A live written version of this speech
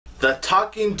The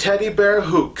talking teddy bear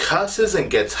who cusses and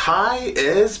gets high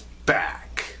is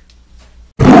back.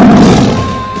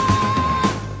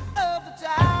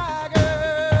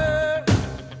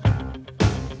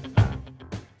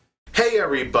 Hey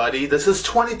everybody, this is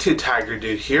 22 Tiger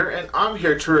Dude here, and I'm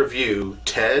here to review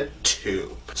Ted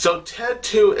 2. So Ted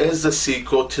 2 is the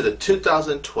sequel to the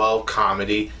 2012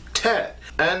 comedy Ted,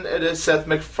 and it is Seth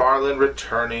MacFarlane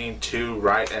returning to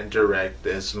write and direct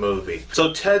this movie.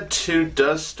 So Ted 2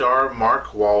 does star Mark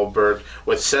Wahlberg,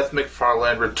 with Seth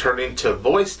MacFarlane returning to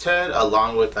voice Ted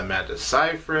along with Amanda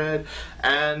Seyfried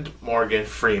and Morgan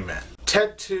Freeman.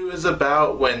 Ted 2 is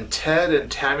about when Ted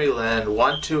and Tammy Lynn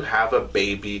want to have a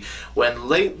baby when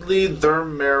lately their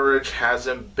marriage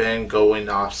hasn't been going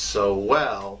off so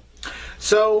well.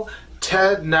 So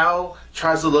Ted now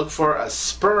tries to look for a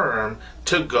sperm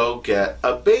to go get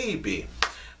a baby.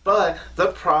 But the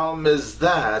problem is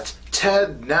that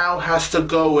Ted now has to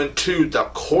go into the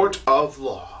court of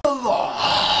law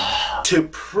to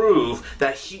prove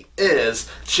that he is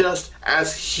just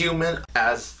as human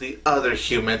as the other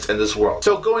humans in this world.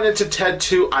 So going into Ted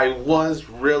 2, I was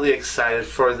really excited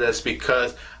for this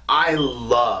because I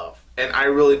love, and I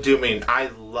really do mean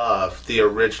I love, the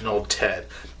original Ted.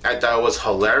 I thought it was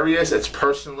hilarious. It's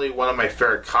personally one of my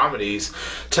favorite comedies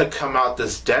to come out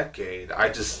this decade. I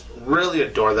just really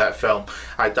adore that film.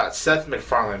 I thought Seth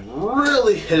MacFarlane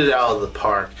really hit it out of the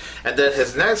park. And then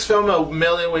his next film, A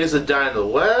Million Ways to Die in the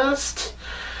West,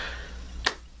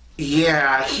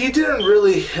 yeah, he didn't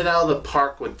really hit out of the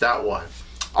park with that one.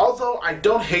 Although I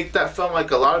don't hate that film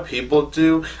like a lot of people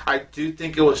do, I do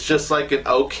think it was just like an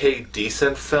okay,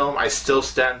 decent film. I still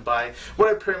stand by what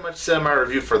I pretty much said in my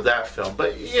review for that film.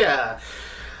 But yeah,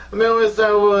 I mean,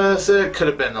 it could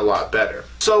have been a lot better.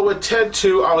 So with Ted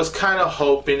 2, I was kind of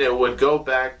hoping it would go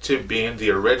back to being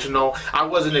the original. I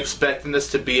wasn't expecting this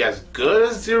to be as good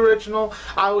as the original.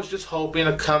 I was just hoping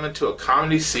to come into a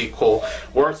comedy sequel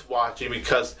worth watching,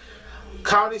 because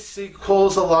comedy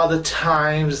sequels, a lot of the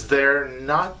times, they're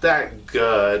not that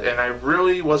good, and I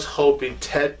really was hoping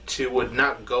Ted 2 would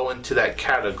not go into that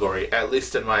category, at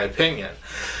least in my opinion.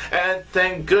 And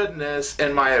thank goodness,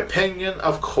 in my opinion,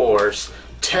 of course,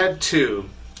 Ted 2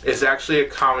 is actually a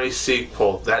comedy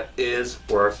sequel that is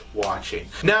worth watching.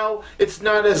 Now, it's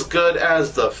not as good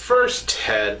as the first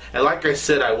Ted, and like I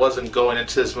said, I wasn't going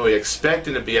into this movie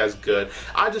expecting to be as good.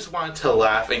 I just wanted to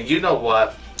laugh, and you know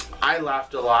what? I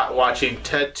laughed a lot watching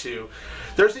Ted 2.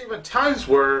 There's even times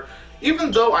where, even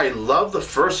though I love the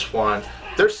first one,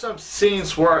 there's some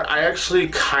scenes where I actually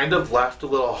kind of laughed a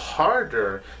little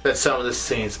harder than some of the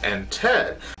scenes in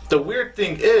Ted. The weird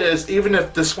thing is, even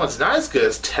if this one's not as good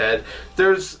as Ted,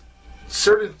 there's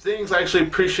certain things I actually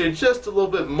appreciate just a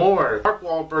little bit more. Mark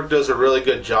Wahlberg does a really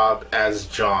good job as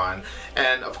John,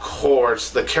 and of course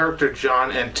the character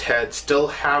John and Ted still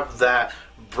have that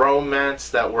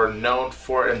bromance that we're known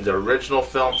for in the original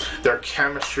film. Their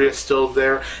chemistry is still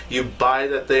there. You buy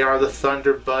that they are the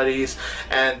Thunder Buddies,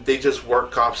 and they just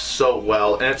work off so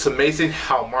well. And it's amazing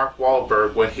how Mark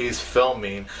Wahlberg, when he's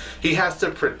filming, he has to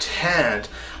pretend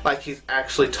like he's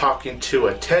actually talking to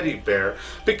a teddy bear,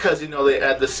 because, you know, they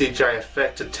add the CGI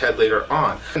effect to Ted later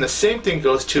on. And the same thing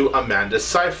goes to Amanda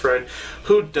Seyfried,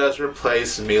 who does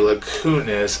replace Mila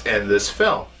Kunis in this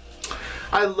film.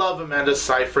 I love Amanda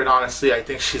Seyfried, honestly. I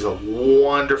think she's a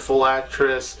wonderful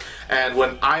actress, and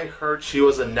when I heard she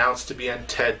was announced to be in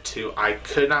Ted 2, I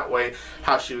could not wait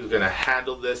how she was going to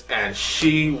handle this, and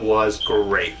she was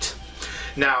great.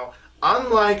 Now,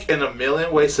 unlike in A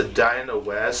Million Ways to Die in the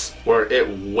West, where it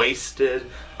wasted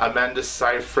Amanda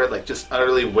Seyfried, like just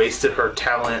utterly wasted her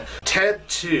talent, Ted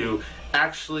 2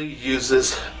 actually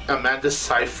uses Amanda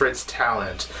Seyfried's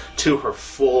talent to her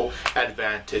full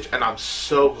advantage, and I'm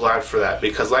so glad for that,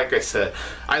 because like I said,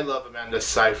 I love Amanda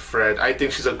Seyfried. I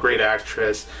think she's a great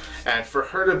actress, and for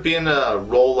her to be in a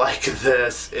role like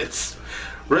this, it's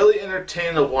really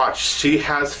entertaining to watch. She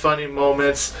has funny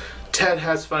moments, Ted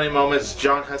has funny moments,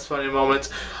 John has funny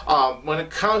moments. When it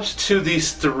comes to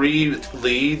these three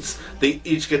leads, they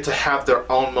each get to have their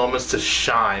own moments to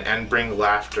shine and bring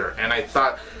laughter, and I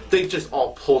thought they just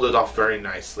all pulled it off very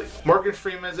nicely. Morgan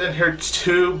Freeman's in here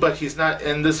too, but he's not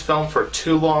in this film for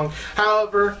too long.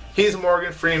 However, he's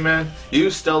Morgan Freeman.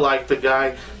 You still like the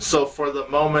guy, so for the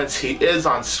moments he is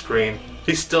on screen,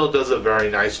 he still does a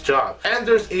very nice job. And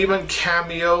there's even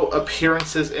cameo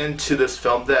appearances into this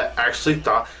film that I actually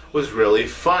thought was really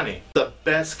funny. The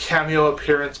best cameo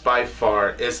appearance by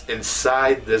far is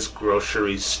inside this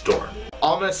grocery store.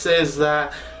 All I'm gonna say is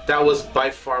that That was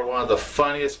by far one of the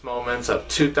funniest moments of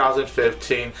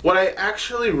 2015. What I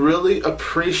actually really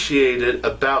appreciated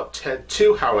about Ted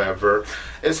 2, however,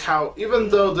 is how even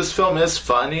though this film is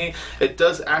funny, it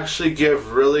does actually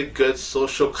give really good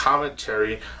social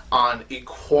commentary on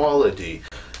equality.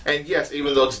 And yes,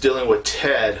 even though it's dealing with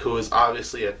Ted, who is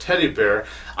obviously a teddy bear,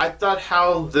 I thought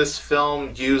how this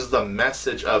film used the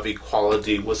message of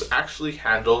equality was actually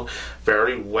handled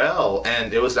very well,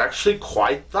 and it was actually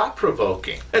quite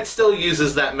thought-provoking. It still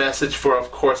uses that message for,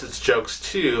 of course, its jokes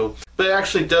too, but it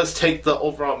actually does take the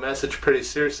overall message pretty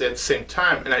seriously at the same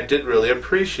time, and I did really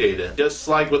appreciate it. Just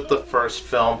like with the first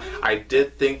film, I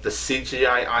did think the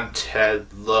CGI on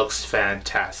Ted looks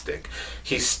fantastic.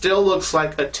 He still looks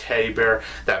like a teddy bear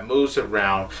that moves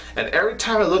around, and every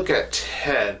time I look at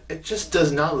Ted, it just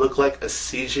does not look like a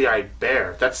CGI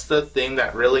bear. That's the thing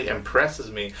that really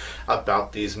impresses me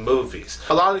about these movies.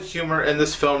 A lot of humor in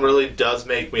this film really does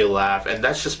make me laugh, and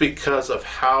that's just because of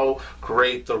how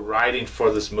great the writing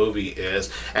for this movie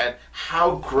is, and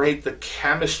how great the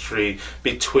chemistry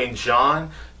between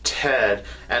John, Ted,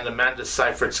 and Amanda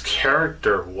Seyfried's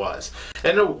character was.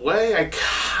 In a way, I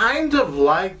kind of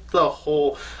like the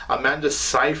whole Amanda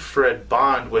Seyfried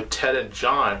bond with Ted and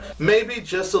John, maybe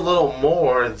just a little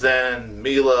more than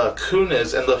Mila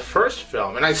Kunis in the first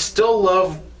film, and I still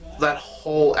love that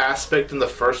whole aspect in the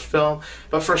first film,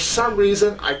 but for some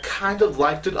reason I kind of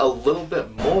liked it a little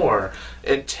bit more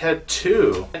in Ted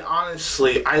 2. And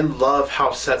honestly, I love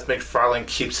how Seth MacFarlane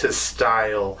keeps his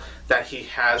style that he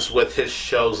has with his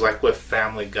shows, like with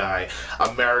Family Guy,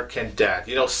 American Dad.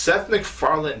 You know, Seth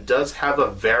MacFarlane does have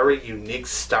a very unique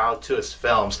style to his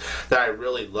films that I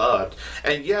really loved.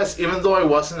 And yes, even though I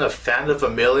wasn't a fan of A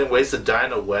Million Ways to Die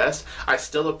in the West, I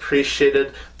still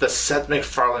appreciated the Seth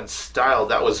MacFarlane style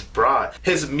that was brought.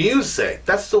 His music,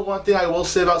 that's the one thing I will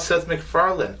say about Seth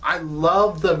MacFarlane. I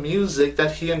love the music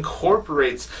that he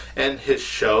incorporates in his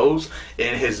shows,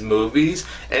 in his movies,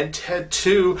 and Ted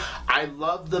 2, I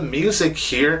love the music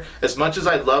here as much as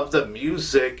I love the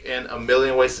music in A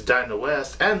Million Ways to Die in the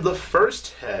West and the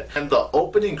first Ted. And the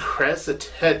opening credits of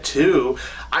Ted 2,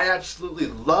 I absolutely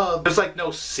love. There's like no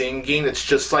singing, it's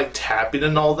just like tapping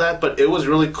and all that, but it was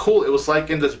really cool. It was like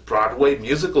in this Broadway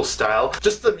musical style.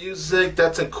 Just the music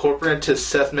that's incorporated into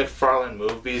Seth MacFarlane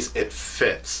movies, it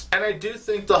fits. And I do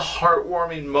think the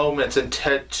heartwarming moments in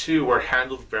Ted 2 were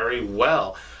handled very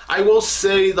well. I will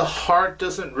say the heart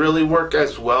doesn't really work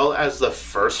as well as the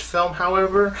first film,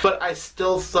 however, but I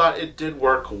still thought it did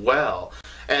work well.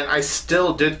 And I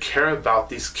still did care about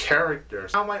these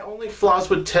characters. Now, my only flaws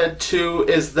with Ted 2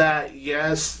 is that,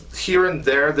 yes, here and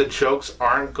there the jokes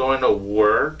aren't going to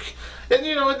work. And,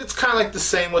 you know, it's kind of like the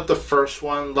same with the first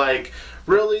one. Like,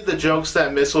 really, the jokes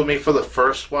that missed with me for the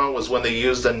first one was when they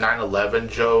used the 9/11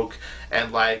 joke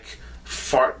and, like,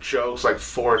 fart jokes like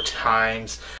 4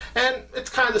 times. And it's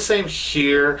kind of the same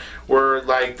here, where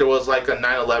like there was like a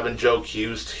 9/11 joke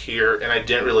used here, and I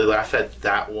didn't really laugh at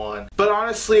that one. But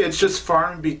honestly, it's just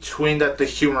far in between that the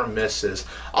humor misses.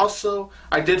 Also,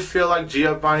 I did feel like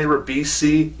Giovanni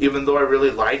Ribisi, even though I really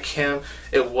like him,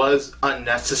 it was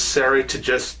unnecessary to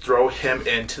just throw him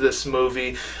into this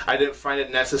movie. I didn't find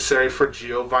it necessary for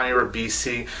Giovanni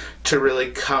Ribisi to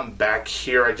really come back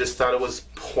here. I just thought it was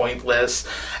pointless.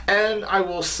 And I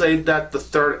will say that the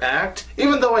third act,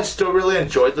 even though I still really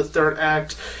enjoyed the third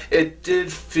act, it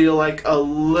did feel like a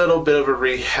little bit of a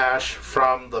rehash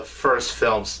from the first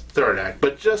film's third act,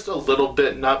 but just a little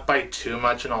bit, not by too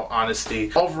much in all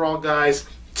honesty. Overall, guys,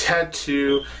 Ted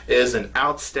 2 is an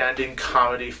outstanding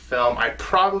comedy film. I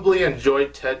probably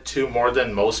enjoyed Ted 2 more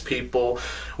than most people,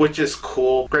 which is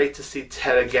cool. Great to see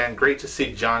Ted again. Great to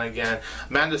see John again.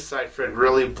 Amanda Seyfried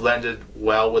really blended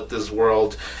well with this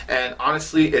world. And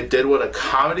honestly, it did what a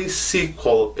comedy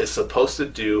sequel is supposed to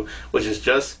do, which is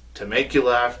just to make you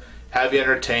laugh, have you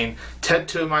entertained. Ted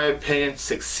 2, in my opinion,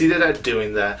 succeeded at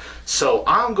doing that. So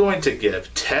I'm going to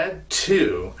give Ted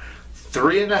 2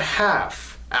 3.5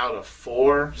 out of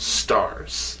 4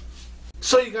 stars.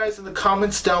 So you guys, in the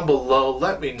comments down below,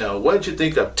 let me know what did you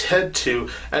think of Ted 2,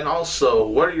 and also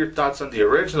what are your thoughts on the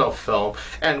original film,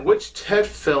 and which Ted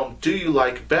film do you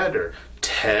like better,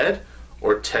 Ted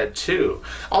or Ted 2?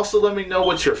 Also, let me know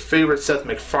what's your favorite Seth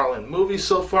MacFarlane movie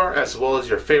so far, as well as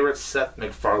your favorite Seth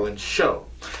MacFarlane show.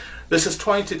 This is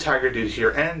 22 Tiger Dude here,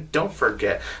 and don't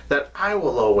forget that I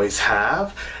will always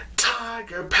have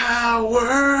Tiger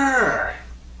Power!